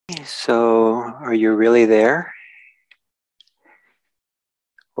So are you really there?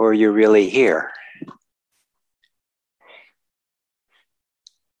 Or are you really here?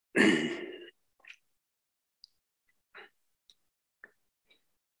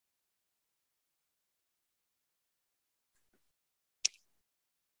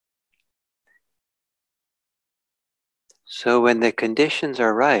 So when the conditions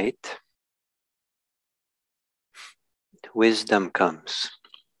are right, wisdom comes.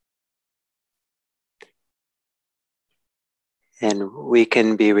 And we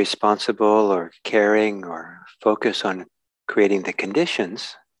can be responsible or caring or focus on creating the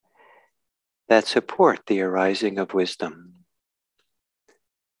conditions that support the arising of wisdom.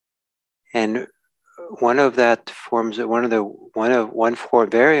 And one very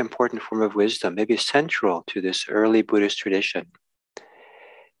important form of wisdom, maybe central to this early Buddhist tradition,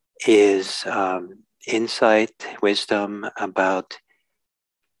 is insight, wisdom about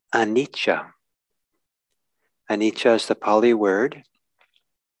anicca. Anicca is the Pali word,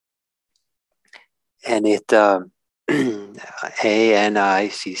 and it anicca.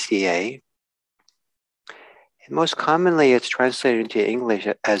 And most commonly, it's translated into English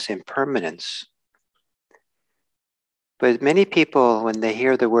as impermanence. But many people, when they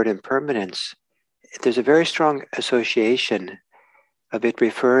hear the word impermanence, there's a very strong association of it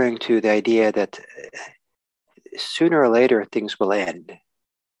referring to the idea that sooner or later things will end.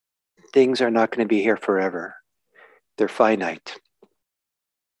 Things are not going to be here forever. They're finite.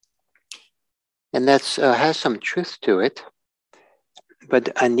 And that has some truth to it.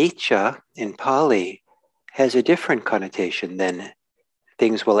 But anicca in Pali has a different connotation than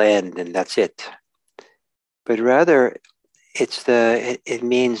things will end and that's it. But rather, it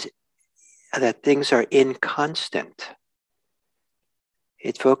means that things are inconstant.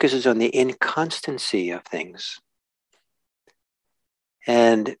 It focuses on the inconstancy of things.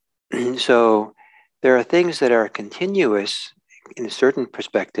 And so there are things that are continuous in a certain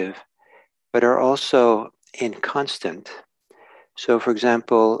perspective, but are also inconstant. So for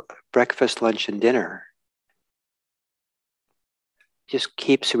example, breakfast, lunch, and dinner just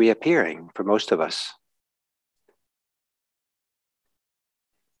keeps reappearing for most of us.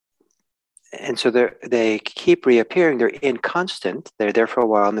 And so they keep reappearing, they're inconstant, they're there for a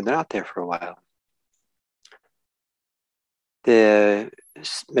while and then they're not there for a while. The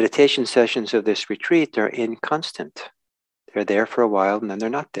meditation sessions of this retreat are inconstant. They're there for a while and then they're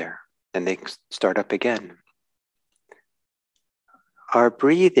not there. Then they start up again. Our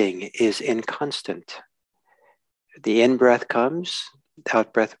breathing is inconstant. The in-breath comes, the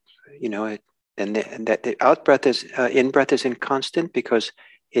out-breath, and the out-breath is, in-breath is inconstant because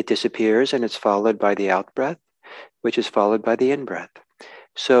it disappears and it's followed by the out-breath, which is followed by the in-breath.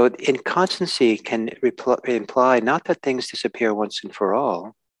 So inconstancy can imply not that things disappear once and for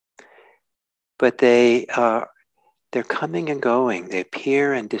all, but they're coming and going. They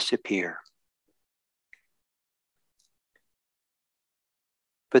appear and disappear.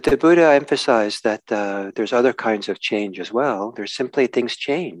 But the Buddha emphasized that there's other kinds of change as well. There's simply things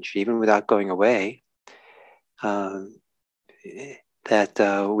change, even without going away.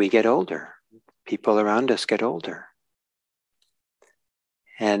 That we get older. People around us get older.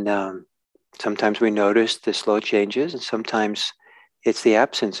 And sometimes we notice the slow changes, and sometimes it's the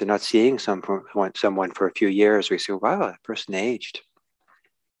absence of not seeing someone for a few years. We say, wow, that person aged.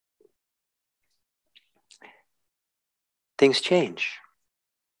 Things change.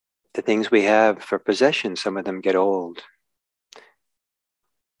 The things we have for possession, some of them get old.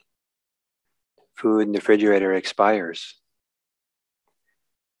 Food in the refrigerator expires.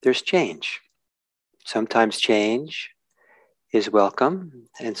 There's change. Sometimes change is welcome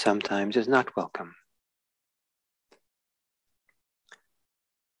and sometimes is not welcome.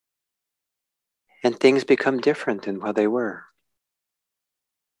 And things become different than what they were.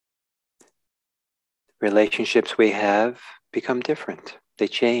 Relationships we have become different. They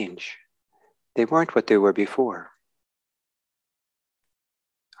change. They weren't what they were before.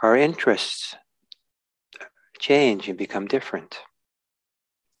 Our interests change and become different.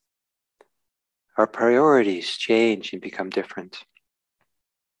 Our priorities change and become different.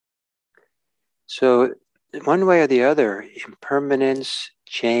 So one way or the other, impermanence,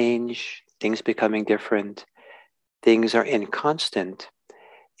 change, things becoming different, things are inconstant,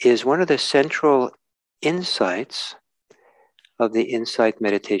 is one of the central insights of the insight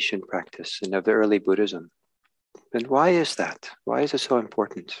meditation practice and of the early Buddhism. And why is that? Why is it so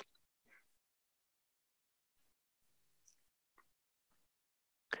important?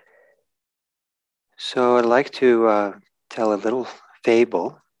 So I'd like to tell a little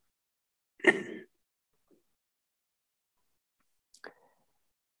fable.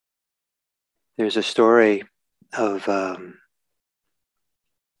 There's a story of,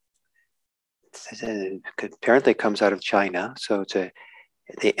 apparently comes out of China. So it's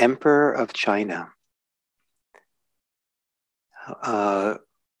the Emperor of China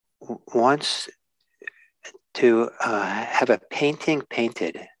wants to have a painting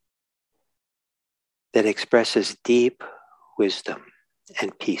painted that expresses deep wisdom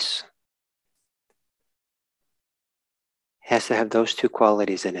and peace. It has to have those two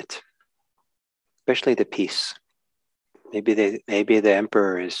qualities in it, especially the peace. Maybe the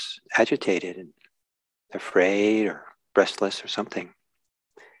emperor is agitated and afraid or restless or something.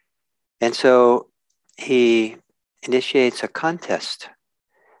 And so he initiates a contest,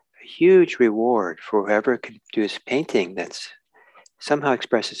 a huge reward for whoever can do his painting that somehow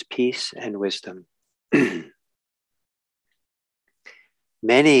expresses peace and wisdom.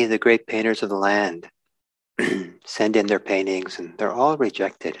 Many of the great painters of the land send in their paintings, and they're all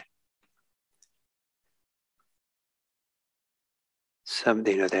rejected. Some,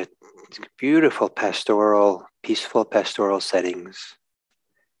 they're beautiful pastoral, peaceful pastoral settings.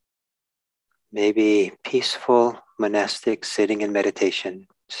 Maybe peaceful monastic sitting in meditation,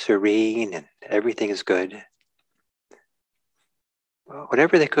 serene, and everything is good.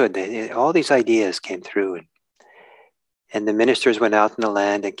 Whatever they could, all these ideas came through. And the ministers went out in the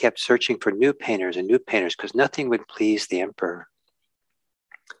land and kept searching for new painters because nothing would please the emperor.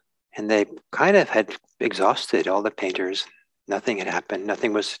 And they kind of had exhausted all the painters. Nothing had happened.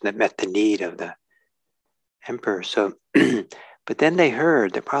 Nothing met the need of the emperor. So, but then they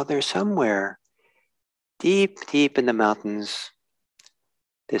heard that while there's somewhere deep, deep in the mountains,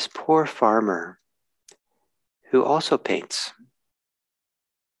 this poor farmer who also paints.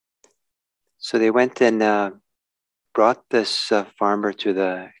 So they went and brought this farmer to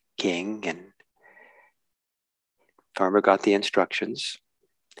the king, and farmer got the instructions.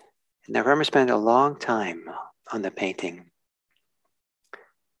 And the farmer spent a long time on the painting.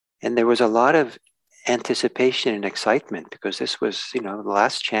 And there was a lot of anticipation and excitement because this was, the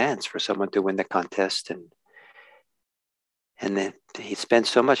last chance for someone to win the contest. And then he spent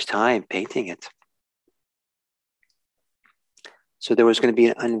so much time painting it. So there was going to be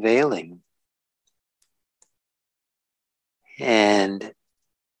an unveiling. And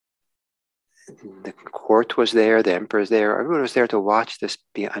the court was there, the emperor was there, everyone was there to watch this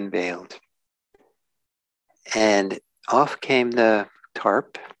be unveiled. And off came the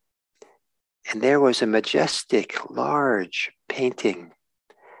tarp, and there was a majestic, large painting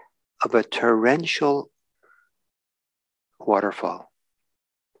of a torrential waterfall,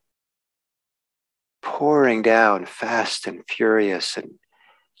 pouring down fast and furious and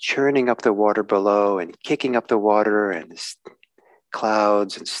churning up the water below and kicking up the water and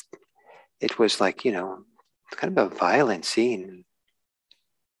clouds. And it was like, kind of a violent scene.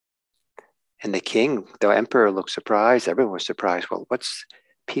 And the emperor looked surprised. Everyone was surprised. Well, what's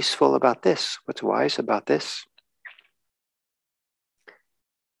peaceful about this? What's wise about this?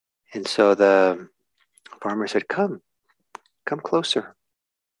 And so the farmer said, come closer.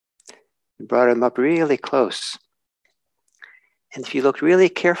 He brought him up really close. And if you looked really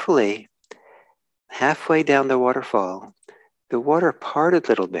carefully, halfway down the waterfall, the water parted a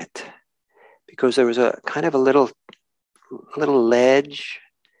little bit because there was a kind of a little ledge,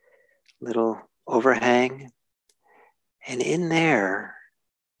 little overhang. And in there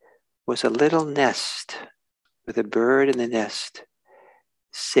was a little nest with a bird in the nest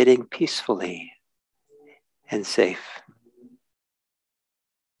sitting peacefully and safe.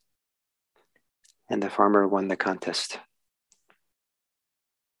 And the farmer won the contest.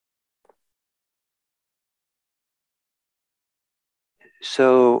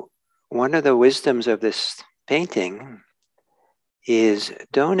 So one of the wisdoms of this painting is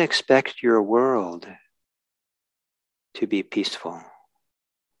don't expect your world to be peaceful.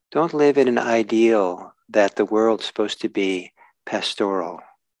 Don't live in an ideal that the world's supposed to be pastoral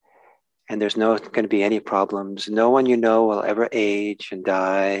and there's not going to be any problems. No one you know will ever age and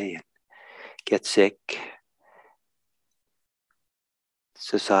die and get sick.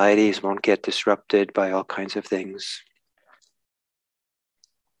 Societies won't get disrupted by all kinds of things.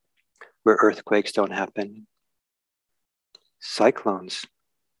 Where earthquakes don't happen. Cyclones.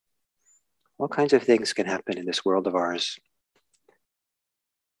 All kinds of things can happen in this world of ours.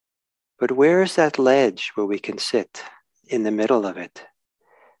 But where's that ledge where we can sit in the middle of it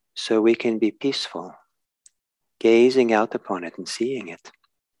so we can be peaceful, gazing out upon it and seeing it?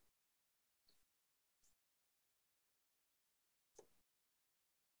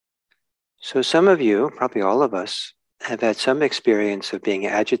 So some of you, probably all of us, have had some experience of being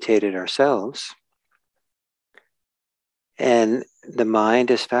agitated ourselves. And the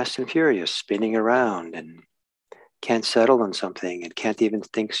mind is fast and furious, spinning around and can't settle on something and can't even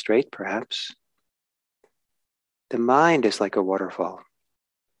think straight, perhaps. The mind is like a waterfall,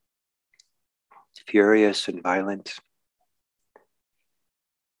 furious and violent.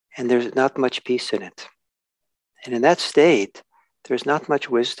 And there's not much peace in it. And in that state, there's not much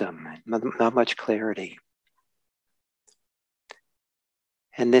wisdom, not much clarity.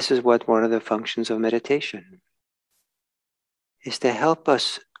 And this is what one of the functions of meditation is, to help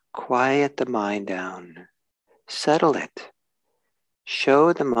us quiet the mind down, settle it,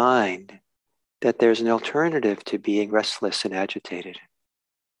 show the mind that there's an alternative to being restless and agitated.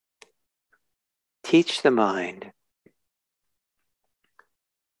 Teach the mind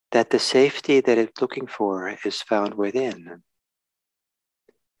that the safety that it's looking for is found within.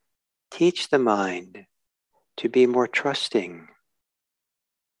 Teach the mind to be more trusting.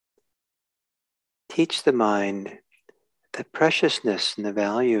 Teach the mind the preciousness and the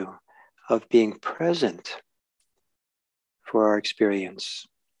value of being present for our experience,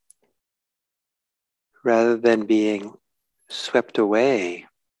 rather than being swept away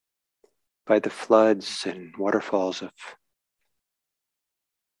by the floods and waterfalls of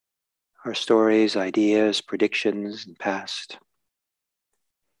our stories, ideas, predictions, and past.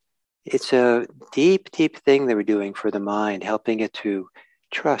 It's a deep, deep thing that we're doing for the mind, helping it to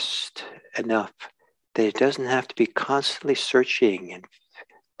trust enough that it doesn't have to be constantly searching and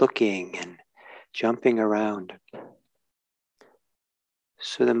looking and jumping around.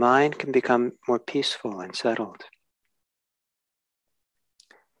 So the mind can become more peaceful and settled.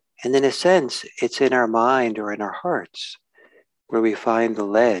 And in a sense, it's in our mind or in our hearts where we find the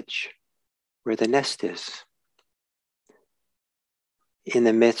ledge, where the nest is, in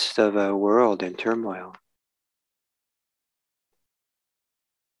the midst of a world in turmoil.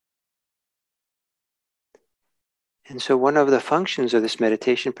 And so one of the functions of this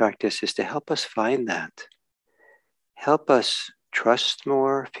meditation practice is to help us find that. Help us trust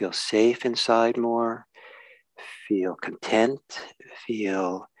more, feel safe inside more, feel content,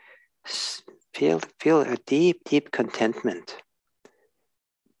 feel a deep, deep contentment.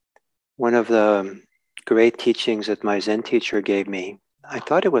 One of the great teachings that my Zen teacher gave me, I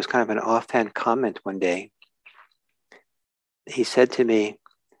thought it was kind of an offhand comment one day. He said to me,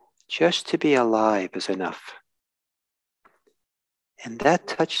 just to be alive is enough. And that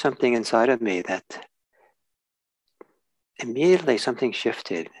touched something inside of me that immediately something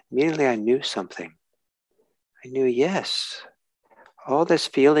shifted. Immediately I knew something. I knew, yes, all these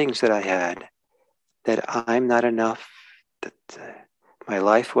feelings that I had, that I'm not enough, that my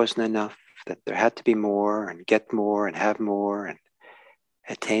life wasn't enough, that there had to be more and get more and have more and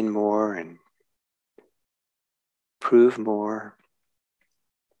attain more and prove more,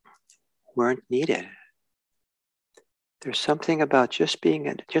 weren't needed. There's something about just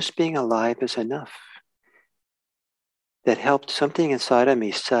being alive is enough that helped something inside of me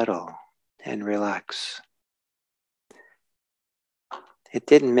settle and relax. It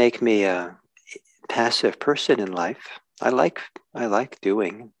didn't make me a passive person in life. I like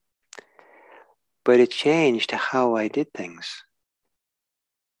doing, but it changed how I did things.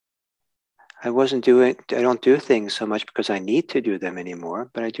 I don't do things so much because I need to do them anymore,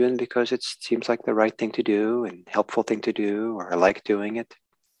 but I do them because it seems like the right thing to do and helpful thing to do, or I like doing it.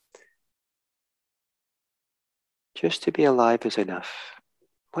 Just to be alive is enough.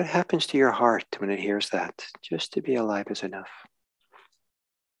 What happens to your heart when it hears that? Just to be alive is enough.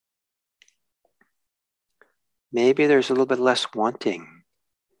 Maybe there's a little bit less wanting,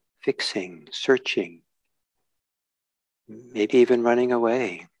 fixing, searching, maybe even running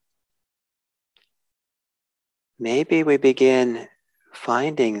away. Maybe we begin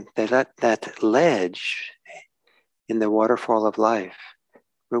finding that ledge in the waterfall of life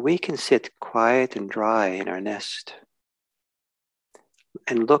where we can sit quiet and dry in our nest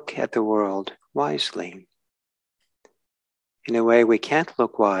and look at the world wisely in a way we can't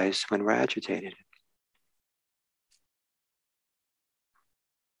look wise when we're agitated.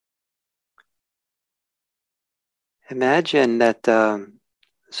 Imagine that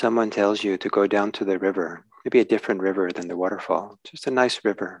someone tells you to go down to the river, maybe a different river than the waterfall, just a nice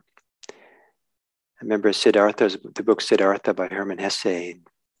river. I remember the book Siddhartha by Hermann Hesse.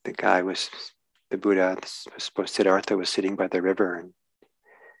 The Buddha, Siddhartha was sitting by the river.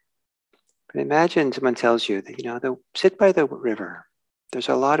 But imagine someone tells you that, sit by the river. There's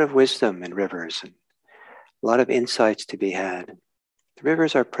a lot of wisdom in rivers and a lot of insights to be had. The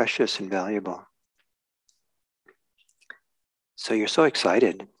rivers are precious and valuable. So you're so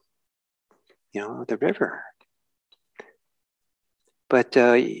excited, the river. But,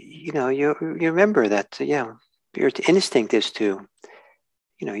 you remember that, your instinct is to,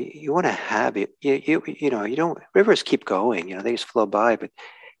 you want to have it. You don't. Rivers keep going. They just flow by, but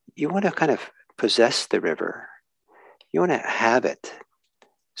you want to kind of possess the river. You want to have it.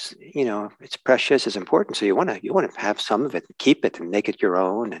 It's precious, it's important. So you want to have some of it, and keep it, and make it your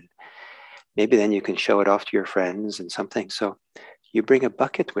own, and maybe then you can show it off to your friends and something. So you bring a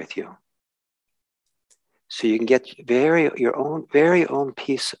bucket with you, so you can get your very own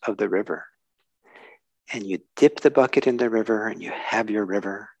piece of the river. And you dip the bucket in the river, and you have your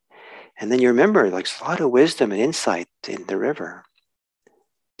river. And then you remember, there's a lot of wisdom and insight in the river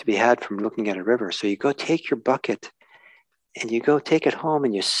to be had from looking at a river. So you go take your bucket, and you go take it home,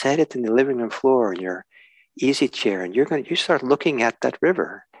 and you set it in the living room floor in your easy chair, and you start looking at that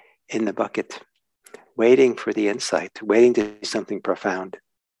river in the bucket, waiting for the insight, waiting to see something profound.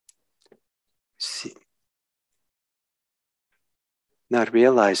 Not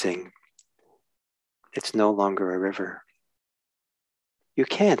realizing it's no longer a river. You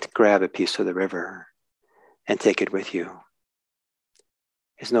can't grab a piece of the river and take it with you.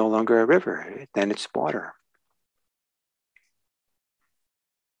 It's no longer a river, then it's water.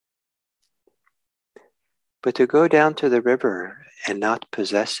 But to go down to the river and not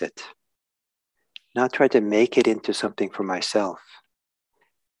possess it, not try to make it into something for myself,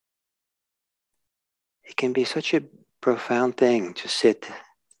 it can be such a profound thing to sit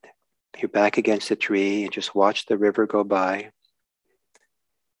your back against a tree and just watch the river go by.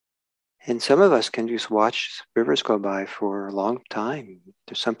 And some of us can just watch rivers go by for a long time.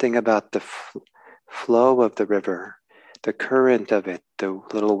 There's something about the flow of the river, the current of it, the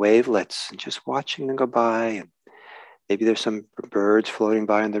little wavelets, and just watching them go by. And maybe there's some birds floating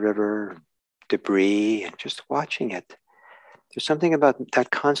by in the river, debris, and just watching it. There's something about that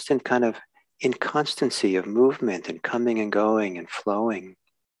constant kind of inconstancy of movement and coming and going and flowing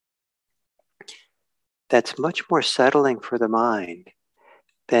that's much more settling for the mind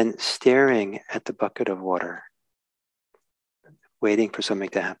than staring at the bucket of water, waiting for something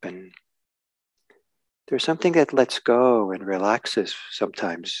to happen. There's something that lets go and relaxes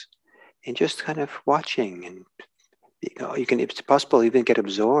sometimes in just kind of watching, and it's possible even get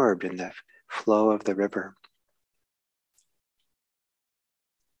absorbed in the flow of the river.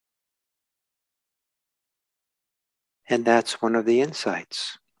 And that's one of the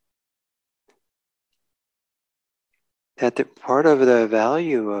insights. That the part of the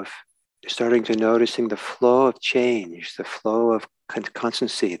value of starting to noticing the flow of change, the flow of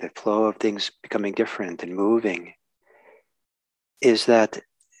constancy, the flow of things becoming different and moving, is that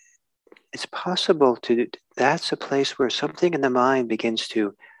it's possible that's a place where something in the mind begins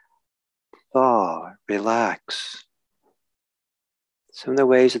to thaw, relax. Some of the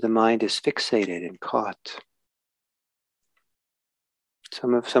ways that the mind is fixated and caught.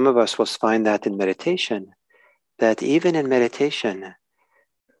 Some of us will find that in meditation, that even in meditation,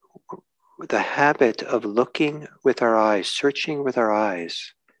 the habit of looking with our eyes, searching with our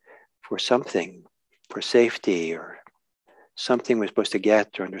eyes for something, for safety or something we're supposed to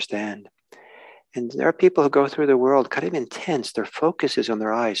get or understand. And there are people who go through the world kind of intense. Their focus is on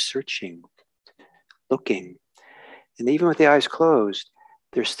their eyes, searching, looking. And even with the eyes closed,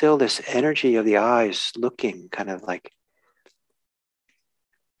 there's still this energy of the eyes looking, kind of like.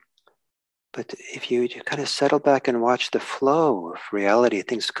 But if you kind of settle back and watch the flow of reality,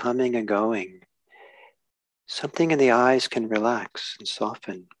 things coming and going, something in the eyes can relax and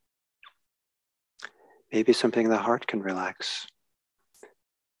soften. Maybe something in the heart can relax.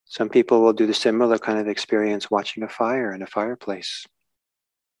 Some people will do the similar kind of experience watching a fire in a fireplace,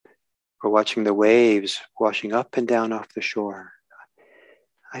 or watching the waves washing up and down off the shore.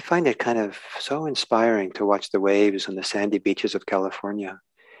 I find it kind of so inspiring to watch the waves on the sandy beaches of California.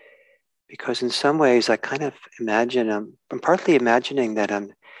 Because in some ways, I kind of imagine, I'm partly imagining that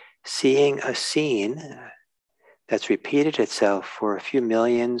I'm seeing a scene that's repeated itself for a few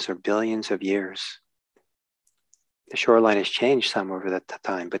millions or billions of years. The shoreline has changed some over that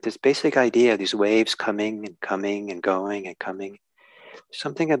time, but this basic idea, these waves coming and going and coming,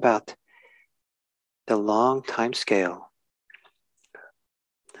 something about the long time scale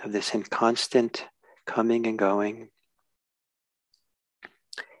of this constant coming and going.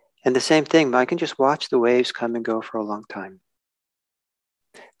 And the same thing, I can just watch the waves come and go for a long time.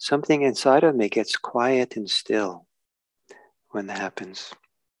 Something inside of me gets quiet and still when that happens.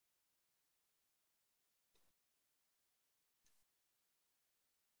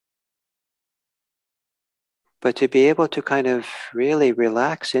 But to be able to kind of really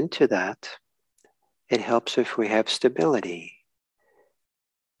relax into that, it helps if we have stability.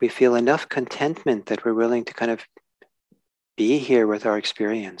 We feel enough contentment that we're willing to kind of be here with our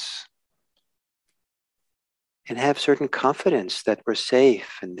experience. and have certain confidence that we're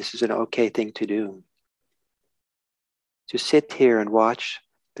safe and this is an okay thing to do. To sit here and watch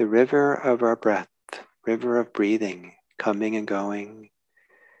the river of our breath, river of breathing, coming and going,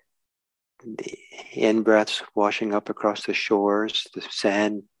 the in-breaths washing up across the shores, the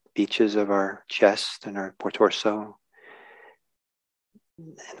sand beaches of our chest and our torso,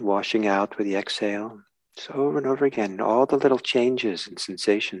 and washing out with the exhale. So over and over again, all the little changes and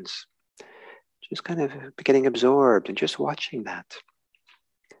sensations, just kind of getting absorbed and just watching that.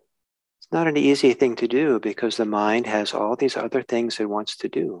 It's not an easy thing to do because the mind has all these other things it wants to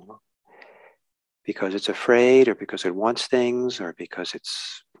do. Because it's afraid, or because it wants things, or because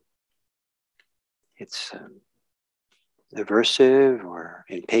it's aversive or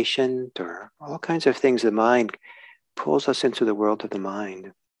impatient, or all kinds of things. The mind pulls us into the world of the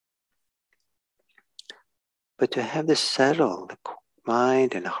mind. But to have this settle, the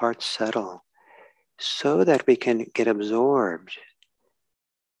mind and heart settle, so that we can get absorbed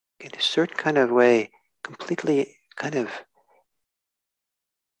in a certain kind of way, completely kind of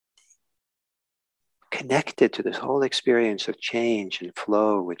connected to this whole experience of change and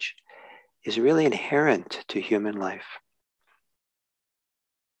flow, which is really inherent to human life.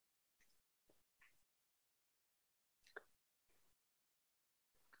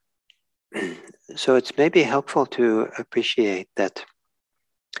 So it's maybe helpful to appreciate that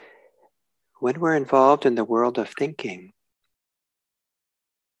when we're involved in the world of thinking,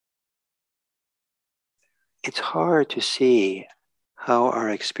 it's hard to see how our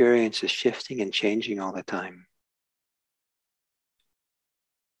experience is shifting and changing all the time.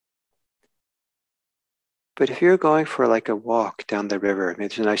 But if you're going for like a walk down the river, maybe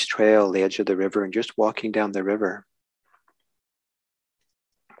there's a nice trail on the edge of the river, and just walking down the river,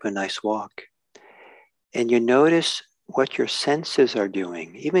 a nice walk, and you notice what your senses are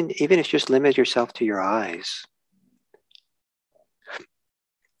doing, even if you just limit yourself to your eyes.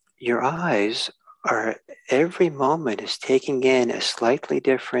 Your eyes are every moment is taking in a slightly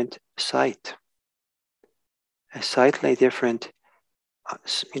different sight, a slightly different,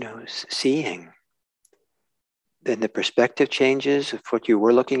 seeing. Then the perspective changes of what you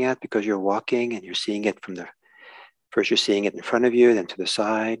were looking at because you're walking and you're seeing it from first you're seeing it in front of you, then to the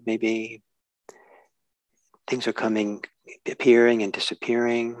side, maybe. Things are appearing and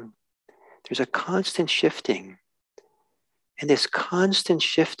disappearing. There's a constant shifting. And this constant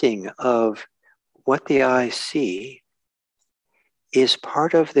shifting of what the eyes see is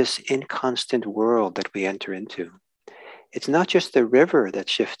part of this inconstant world that we enter into. It's not just the river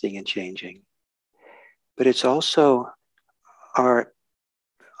that's shifting and changing, but it's also our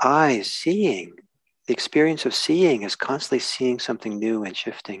eyes seeing. The experience of seeing is constantly seeing something new and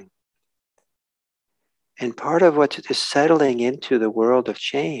shifting. And part of what is settling into the world of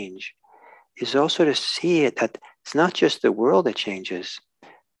change is also to see it that it's not just the world that changes,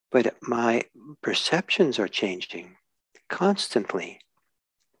 but my perceptions are changing constantly.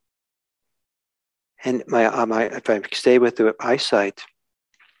 And if I stay with the eyesight,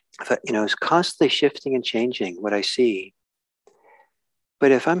 it's constantly shifting and changing what I see.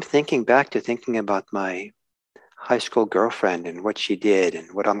 But if I'm thinking about my high school girlfriend and what she did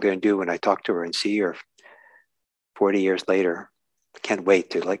and what I'm going to do when I talk to her and see her 40 years later, I can't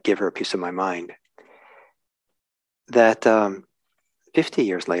wait to give her a piece of my mind. That 50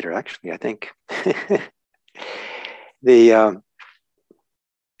 years later, actually, I think,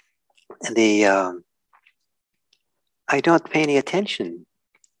 I don't pay any attention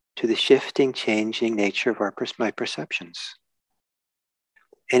to the shifting, changing nature of my perceptions.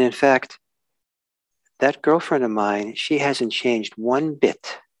 And in fact, that girlfriend of mine, she hasn't changed one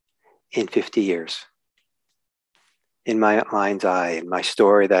bit in 50 years. In my mind's eye, in my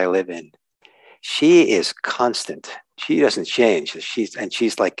story that I live in, she is constant. She doesn't change.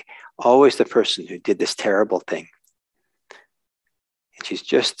 She's like always the person who did this terrible thing. And she's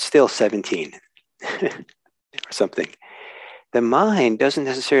just still 17 or something. The mind doesn't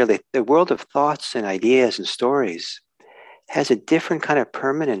necessarily, the world of thoughts and ideas and stories has a different kind of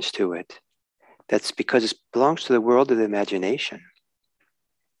permanence to it. That's because it belongs to the world of the imagination.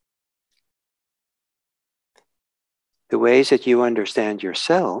 The ways that you understand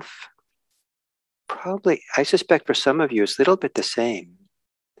yourself, probably, I suspect for some of you, it's a little bit the same.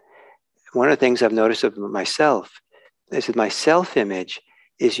 One of the things I've noticed of myself is that my self-image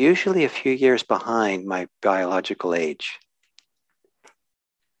is usually a few years behind my biological age.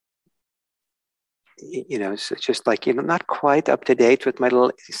 It's just like, not quite up to date with my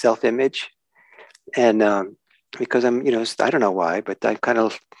little self-image. And because I'm, I don't know why, but I kind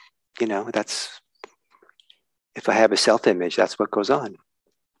of, that's, if I have a self-image, that's what goes on.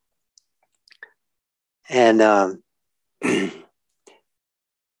 And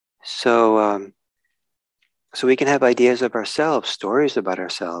so we can have ideas of ourselves, stories about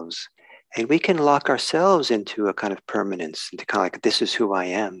ourselves, and we can lock ourselves into a kind of permanence, into kind of like, this is who I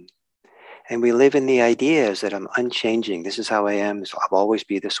am. And we live in the ideas that I'm unchanging. This is how I am. I'll always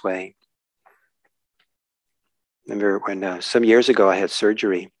be this way. Remember when some years ago I had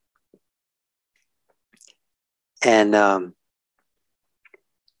surgery, and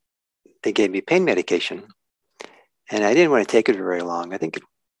they gave me pain medication, and I didn't want to take it for very long.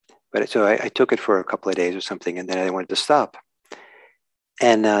 So I took it for a couple of days or something, and then I wanted to stop,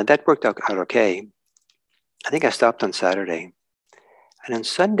 and that worked out okay. I think I stopped on Saturday, and on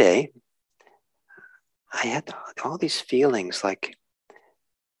Sunday I had all these feelings like,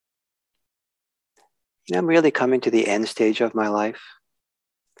 I'm really coming to the end stage of my life.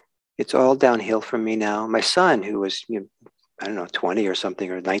 It's all downhill from me now. My son, who was, I don't know, 20 or something,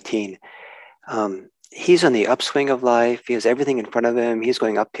 or 19, he's on the upswing of life. He has everything in front of him. He's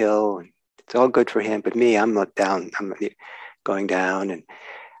going uphill. It's all good for him. But me, I'm not down. I'm going down, and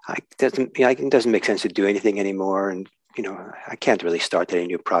it doesn't make sense to do anything anymore. And I can't really start any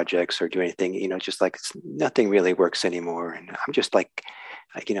new projects or do anything. Just like nothing really works anymore. And I'm just like,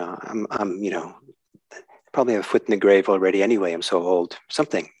 I'm probably have a foot in the grave already. Anyway, I'm so old.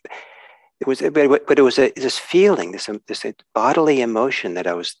 Something. But it was this feeling, this bodily emotion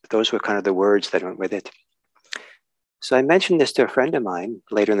those were kind of the words that went with it. So I mentioned this to a friend of mine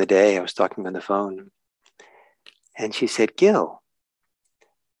later in the day. I was talking on the phone, and she said, Gil,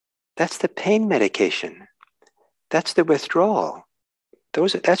 that's the pain medication. That's the withdrawal.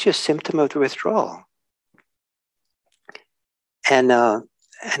 That's your symptom of the withdrawal. And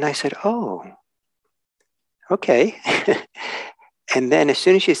I said, oh, okay. And then as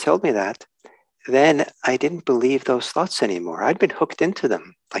soon as she told me that, then I didn't believe those thoughts anymore. I'd been hooked into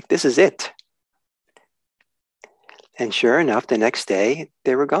them. Like, this is it. And sure enough, the next day,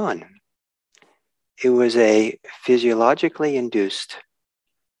 they were gone. It was a physiologically induced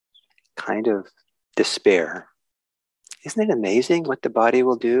kind of despair. Isn't it amazing what the body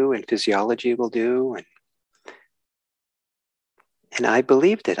will do and physiology will do? And I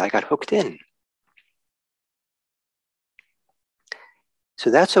believed it. I got hooked in. So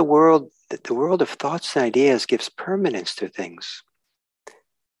that's a world that the world of thoughts and ideas gives permanence to things.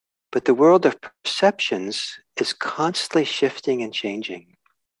 But the world of perceptions is constantly shifting and changing.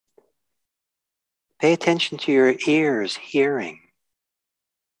 Pay attention to your ears hearing.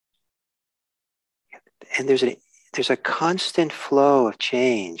 And there's a constant flow of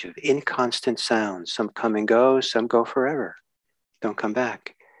change, of inconstant sounds. Some come and go, some go forever, don't come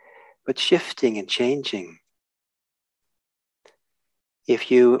back. But shifting and changing.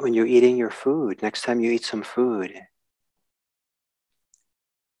 When you're eating your food, next time you eat some food,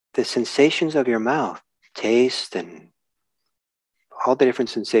 the sensations of your mouth, taste and all the different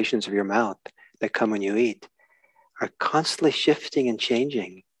sensations of your mouth that come when you eat are constantly shifting and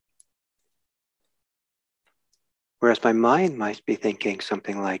changing. Whereas my mind might be thinking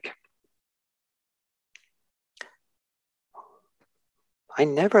something like, I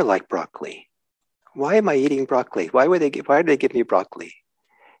never liked broccoli. Why am I eating broccoli? Why did they give me broccoli?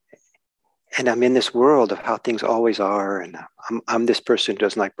 And I'm in this world of how things always are. And I'm this person who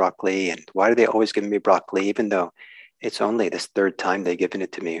doesn't like broccoli. And why do they always give me broccoli, even though it's only this third time they've given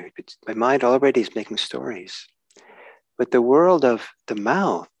it to me? My mind already is making stories. But the world of the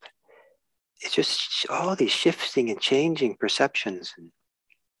mouth, it's just all these shifting and changing perceptions.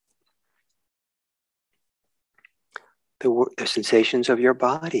 The sensations of your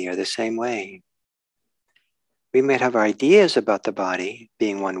body are the same way. We might have ideas about the body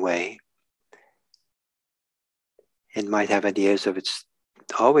being one way, and might have ideas of it's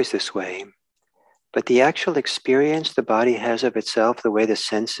always this way. But the actual experience the body has of itself, the way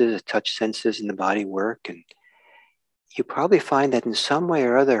the touch senses in the body work, and you probably find that in some way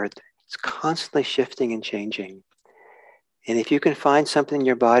or other, it's constantly shifting and changing. And if you can find something in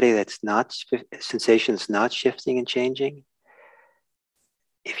your body sensations not shifting and changing,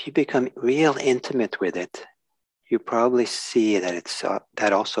 if you become real intimate with it, you probably see that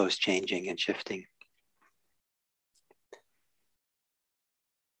that also is changing and shifting.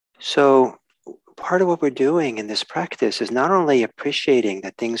 So part of what we're doing in this practice is not only appreciating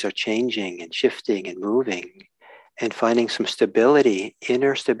that things are changing and shifting and moving and finding some stability,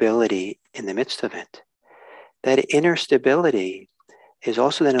 inner stability in the midst of it. That inner stability is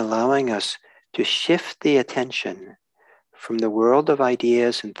also then allowing us to shift the attention from the world of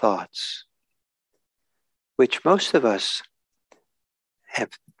ideas and thoughts, which most of us have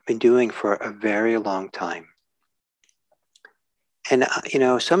been doing for a very long time. And,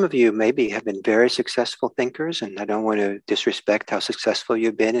 some of you maybe have been very successful thinkers, and I don't want to disrespect how successful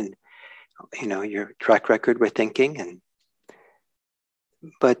you've been and, your track record with thinking.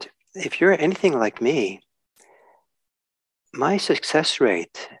 But if you're anything like me, my success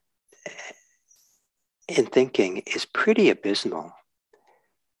rate in thinking is pretty abysmal.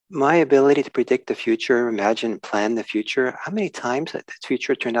 My ability to predict the future, imagine, plan the future, how many times that the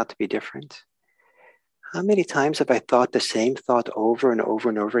future turned out to be different? How many times have I thought the same thought over and over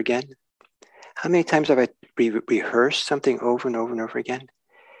and over again? How many times have I rehearsed something over and over and over again?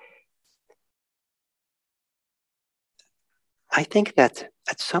 I think that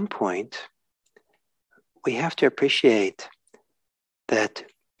at some point, we have to appreciate that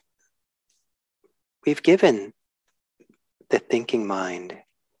we've given the thinking mind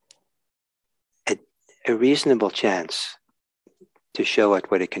a reasonable chance to show it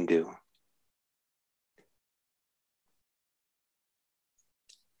what it can do.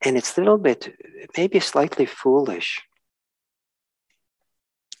 And it's a little bit, maybe slightly foolish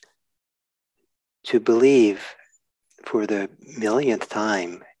to believe for the millionth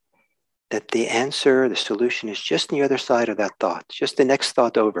time that the answer, the solution is just on the other side of that thought, just the next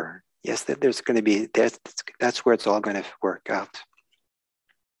thought over. Yes, that there's going to be, that's where it's all going to work out.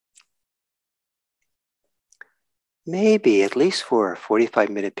 Maybe, at least for a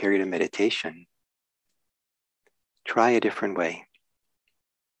 45-minute period of meditation, try a different way.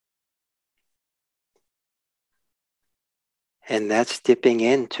 And that's dipping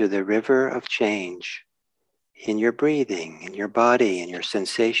into the river of change in your breathing, in your body, in your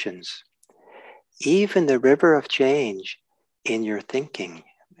sensations. Even the river of change in your thinking.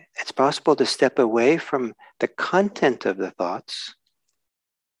 It's possible to step away from the content of the thoughts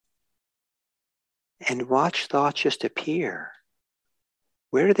and watch thoughts just appear.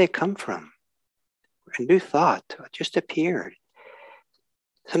 Where do they come from? A new thought just appeared.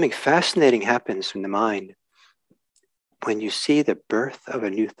 Something fascinating happens in the mind when you see the birth of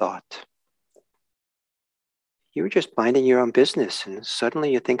a new thought. You were just minding your own business and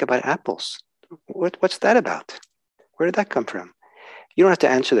suddenly you think about apples. What's that about? Where did that come from? You don't have to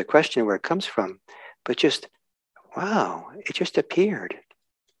answer the question where it comes from, but just, wow, it just appeared.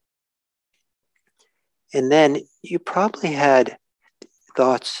 And then you probably had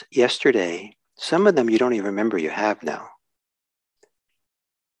thoughts yesterday. Some of them you don't even remember you have now.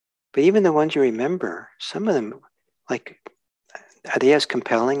 But even the ones you remember, some of them, like, are they as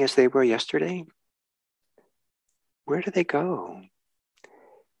compelling as they were yesterday? Where do they go?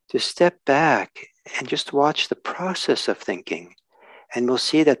 Just step back and just watch the process of thinking. And we'll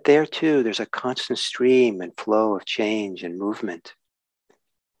see that there too, there's a constant stream and flow of change and movement.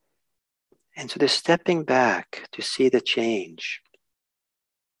 And so there's stepping back to see the change.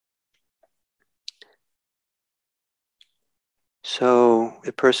 So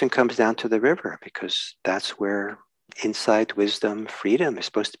the person comes down to the river because that's where insight, wisdom, freedom is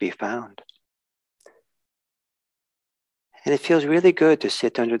supposed to be found. And it feels really good to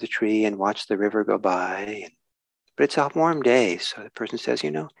sit under the tree and watch the river go by. But it's a warm day, so the person says,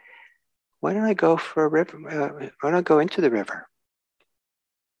 why don't I go for a river? Why don't I go into the river?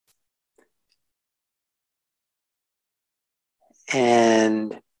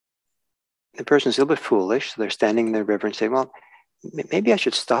 And the person's a little bit foolish, so they're standing in the river and say, well, maybe I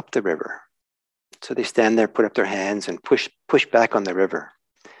should stop the river. So they stand there, put up their hands and push back on the river.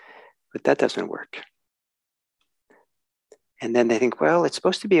 But that doesn't work. And then they think, well, it's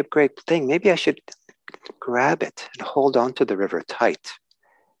supposed to be a great thing. Maybe I should grab it and hold on to the river tight.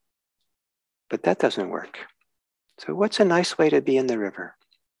 But that doesn't work. So what's a nice way to be in the river?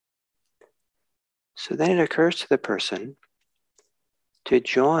 So then it occurs to the person to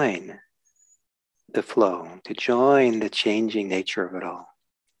join the flow, to join the changing nature of it all.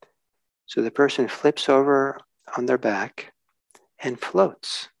 So the person flips over on their back and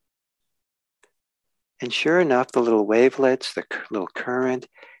floats. And sure enough, the little wavelets, the little current,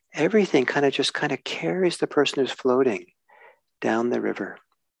 everything kind of carries the person who's floating down the river.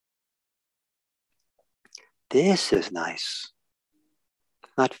 This is nice.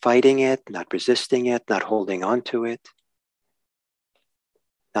 Not fighting it, not resisting it, not holding on to it,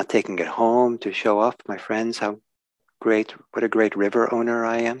 not taking it home to show off my friends what a great river owner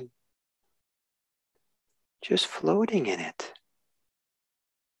I am. Just floating in it.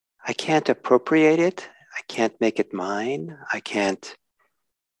 I can't appropriate it. I can't make it mine. I can't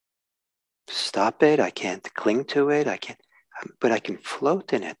stop it. I can't cling to it. But I can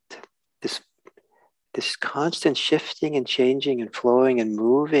float in it. This constant shifting and changing and flowing and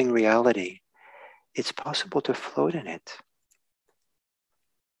moving reality, it's possible to float in it.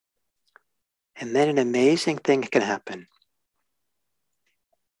 And then an amazing thing can happen.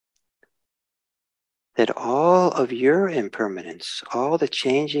 that all of your impermanence, all the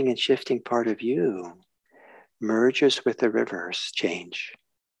changing and shifting part of you, merges with the river's change.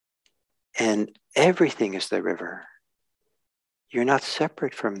 And everything is the river. You're not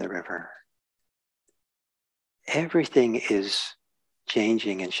separate from the river. Everything is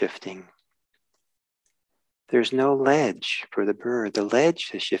changing and shifting. There's no ledge for the bird. The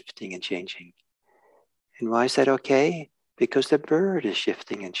ledge is shifting and changing. And why is that okay? Because the bird is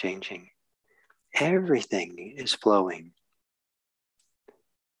shifting and changing. Everything is flowing.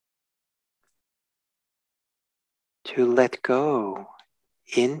 To let go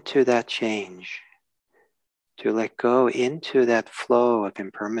into that change, to let go into that flow of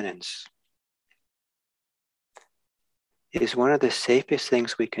impermanence, is one of the safest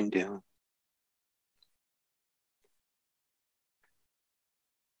things we can do.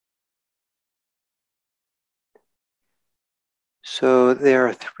 So there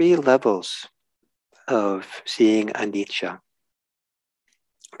are 3 levels of seeing anicca.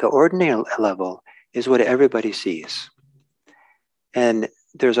 The ordinary level is what everybody sees. And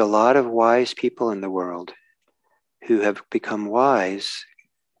there's a lot of wise people in the world who have become wise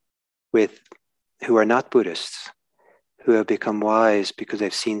who are not Buddhists, who have become wise because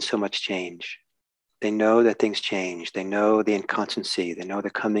they've seen so much change. They know that things change. They know the inconstancy. They know the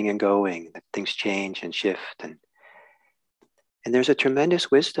coming and going, that things change and shift. And there's a tremendous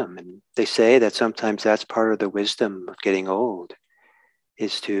wisdom. And they say that sometimes that's part of the wisdom of getting old,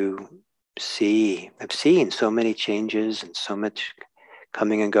 is to see. I've seen so many changes and so much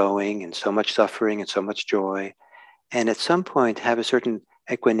coming and going and so much suffering and so much joy. And at some point have a certain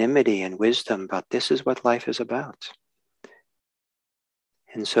equanimity and wisdom about this is what life is about.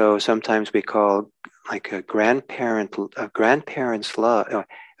 And so sometimes we call like a grandparent's love,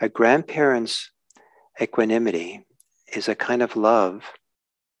 a grandparent's equanimity is a kind of love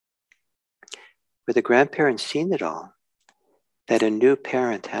where the grandparent's seen it all, that a new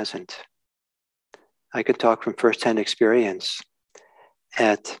parent hasn't. I could talk from firsthand experience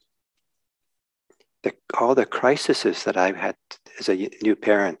at all the crises that I've had as a new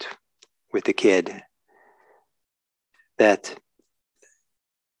parent with the kid, that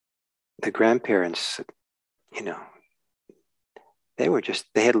the grandparents,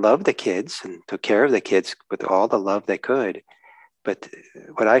 they had loved the kids and took care of the kids with all the love they could. But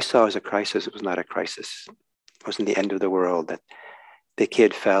what I saw as a crisis, it was not a crisis. It wasn't the end of the world, that the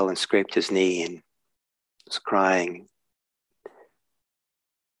kid fell and scraped his knee and was crying.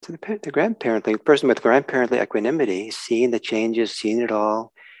 So the person with grandparently equanimity, seeing the changes, seeing it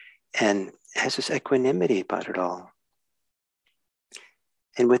all, and has this equanimity about it all.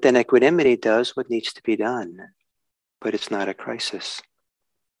 And within equanimity does what needs to be done, but it's not a crisis.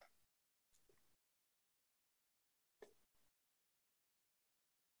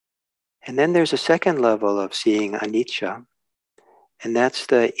 And then there's a second level of seeing anicca, and that's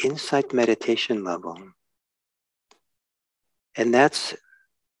the insight meditation level. And that's,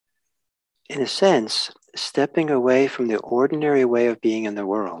 in a sense, stepping away from the ordinary way of being in the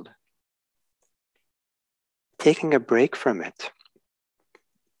world, taking a break from it,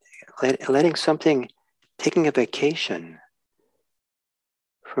 taking a vacation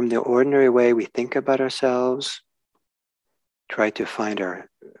from the ordinary way we think about ourselves, try to find our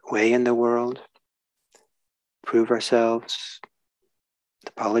way in the world, prove ourselves,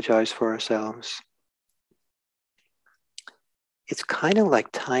 apologize for ourselves. It's kind of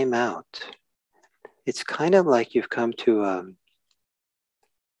like time out. It's kind of like you've come to a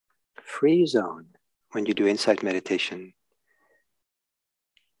free zone when you do insight meditation,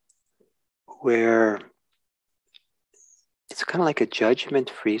 where it's kind of like a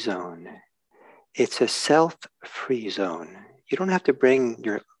judgment-free zone. It's a self-free zone. You don't have to bring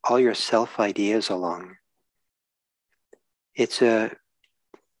all your self-ideas along. It's a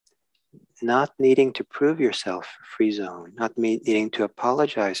not needing to prove yourself free zone, not needing to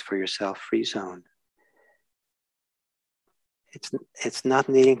apologize for yourself free zone. It's not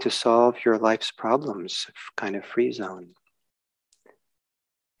needing to solve your life's problems kind of free zone.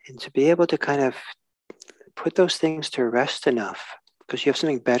 And to be able to kind of put those things to rest enough, because you have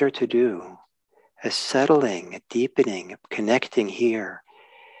something better to do, a settling, a deepening, a connecting here,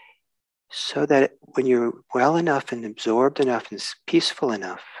 so that when you're well enough and absorbed enough and peaceful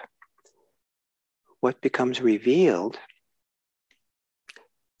enough, what becomes revealed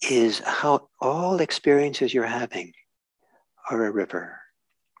is how all experiences you're having are a river.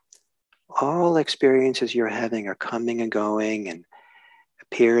 All experiences you're having are coming and going and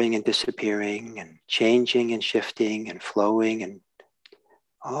appearing and disappearing and changing and shifting and flowing and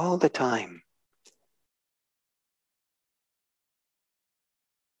all the time.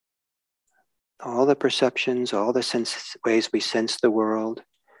 all the perceptions, all the ways we sense the world,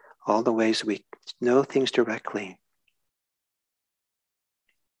 all the ways we know things directly.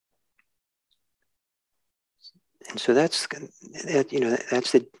 And so that's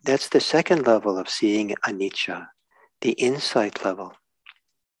the second level of seeing anicca, the insight level.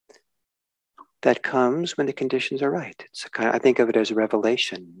 That comes when the conditions are right. I think of it as a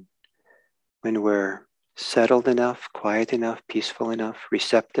revelation. When we're settled enough, quiet enough, peaceful enough,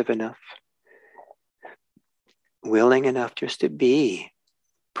 receptive enough, willing enough just to be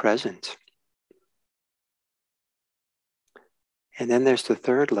present. And then there's the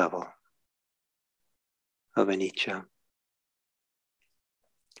third level of anicca.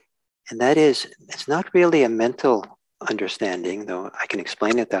 And that is, it's not really a mental understanding, though I can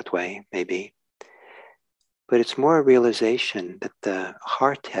explain it that way, maybe. But it's more a realization that the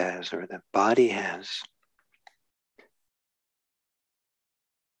heart has or the body has.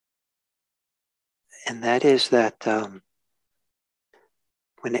 And that is that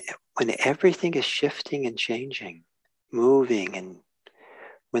when everything is shifting and changing, moving, and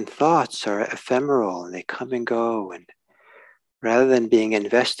when thoughts are ephemeral and they come and go, and rather than being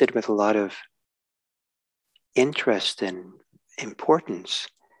invested with a lot of interest and importance,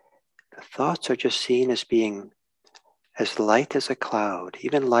 the thoughts are just seen as being as light as a cloud,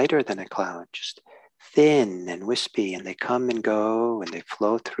 even lighter than a cloud, just thin and wispy, and they come and go and they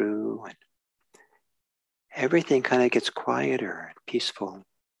flow through, and everything kind of gets quieter and peaceful.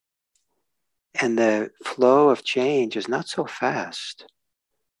 And the flow of change is not so fast,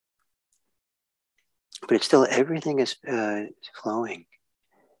 but it's still, everything is flowing.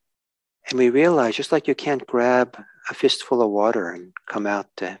 And we realize, just like you can't grab a fistful of water and come out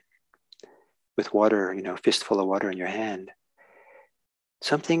with water, fistful of water in your hand.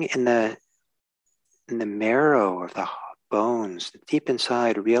 Something in the marrow of the bones, deep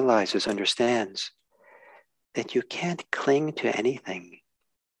inside, realizes, understands that you can't cling to anything.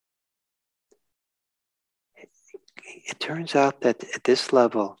 It turns out that at this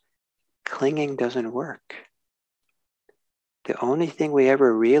level, clinging doesn't work. The only thing we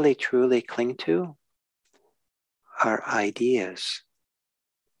ever really truly cling to are ideas.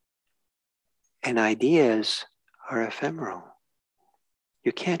 And ideas are ephemeral.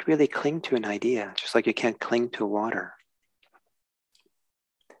 You can't really cling to an idea, just like you can't cling to water.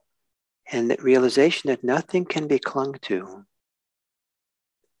 And the realization that nothing can be clung to,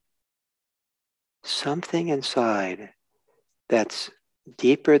 something inside that's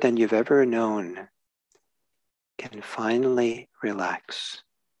deeper than you've ever known can finally relax.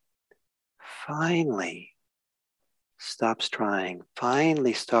 Finally stops trying.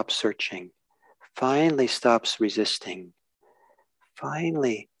 Finally stops searching. Finally stops resisting.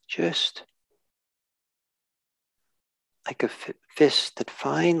 Finally, just like a fist that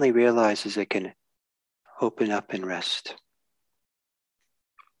finally realizes it can open up and rest.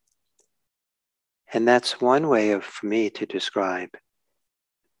 And that's one way for me to describe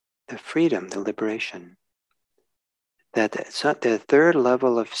the freedom, the liberation. That the third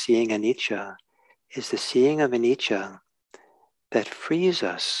level of seeing anicca is the seeing of anicca that frees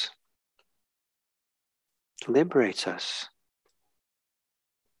us, liberates us.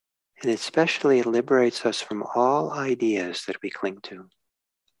 And it especially liberates us from all ideas that we cling to.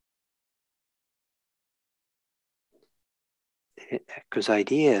 Because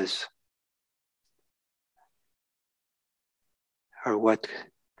ideas are what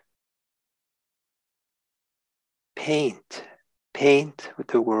paint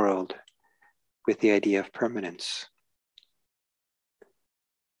the world with the idea of permanence.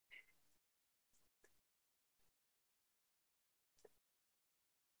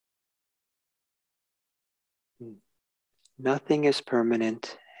 Nothing is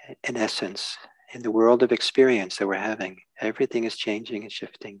permanent in essence. In the world of experience that we're having, everything is changing and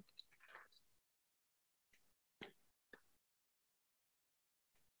shifting.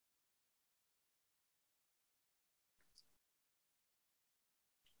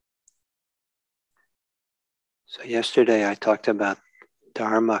 So yesterday I talked about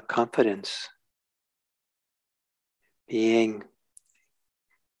Dharma confidence.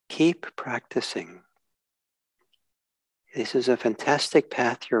 Keep practicing. This is a fantastic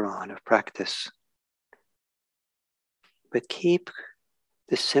path you're on of practice. But keep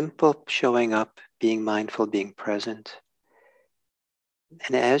the simple showing up, being mindful, being present.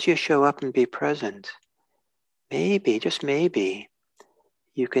 And as you show up and be present, maybe, just maybe,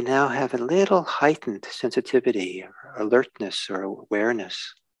 you can now have a little heightened sensitivity or alertness or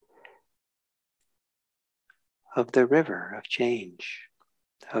awareness of the river of change,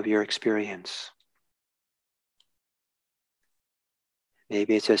 of your experience.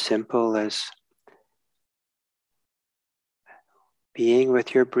 Maybe it's as simple as being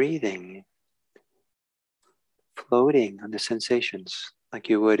with your breathing, floating on the sensations like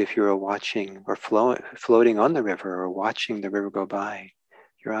you would if you were watching or floating on the river or watching the river go by.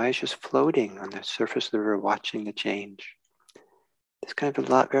 Your eyes just floating on the surface of the river, watching the change. It's kind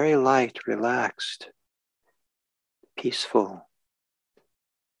of very light, relaxed, peaceful,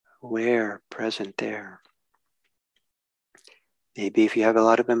 aware, present there. Maybe if you have a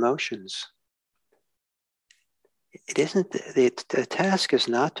lot of emotions, it isn't, the task is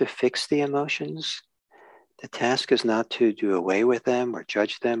not to fix the emotions. The task is not to do away with them or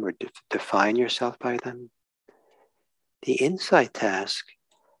judge them or define yourself by them. The insight task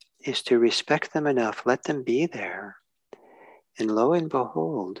is to respect them enough, let them be there. And lo and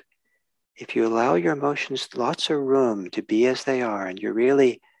behold, if you allow your emotions lots of room to be as they are, and you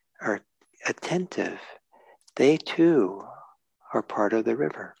really are attentive, they too are part of the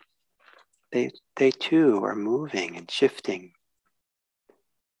river. They too are moving and shifting,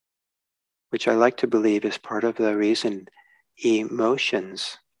 which I like to believe is part of the reason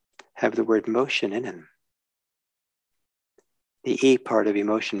emotions have the word motion in them. The E part of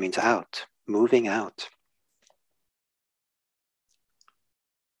emotion means out, moving out.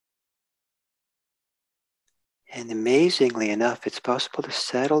 And amazingly enough, it's possible to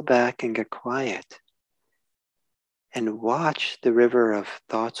settle back and get quiet and watch the river of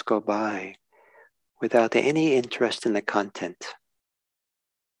thoughts go by without any interest in the content.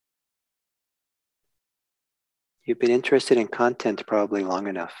 You've been interested in content probably long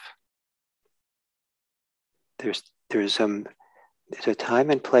enough. There's a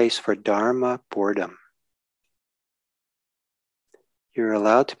time and place for Dharma boredom. You're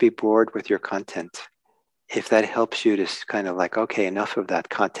allowed to be bored with your content. If that helps you to kind of like, okay, enough of that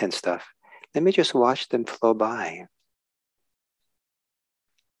content stuff. Let me just watch them flow by.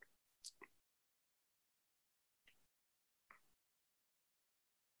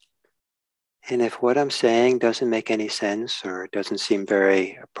 And if what I'm saying doesn't make any sense or doesn't seem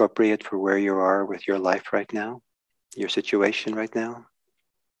very appropriate for where you are with your life right now, your situation right now,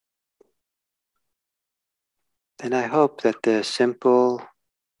 then I hope that the simple,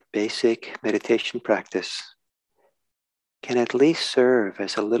 basic meditation practice can at least serve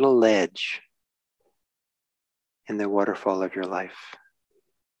as a little ledge in the waterfall of your life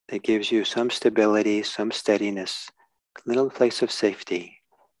that gives you some stability, some steadiness, a little place of safety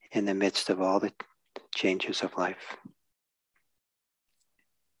in the midst of all the changes of life.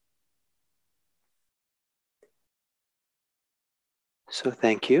 So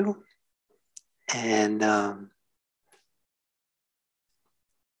thank you. And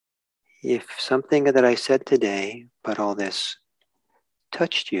if something that I said today about all this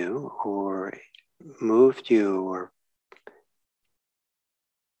touched you or moved you or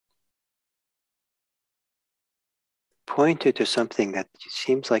pointed to something that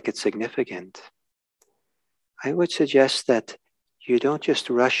seems like it's significant, I would suggest that you don't just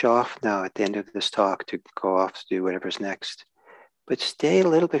rush off now at the end of this talk to go off to do whatever's next, but stay a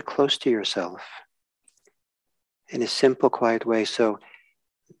little bit close to yourself in a simple, quiet way. So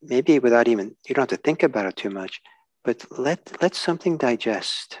maybe without even, you don't have to think about it too much, but let something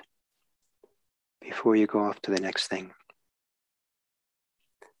digest before you go off to the next thing.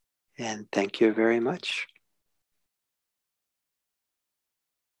 And thank you very much.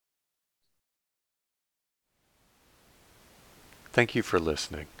 Thank you for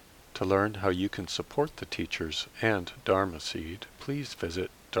listening. To learn how you can support the teachers and Dharma Seed, please visit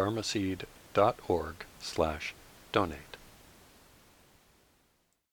dharmaseed.org/donate.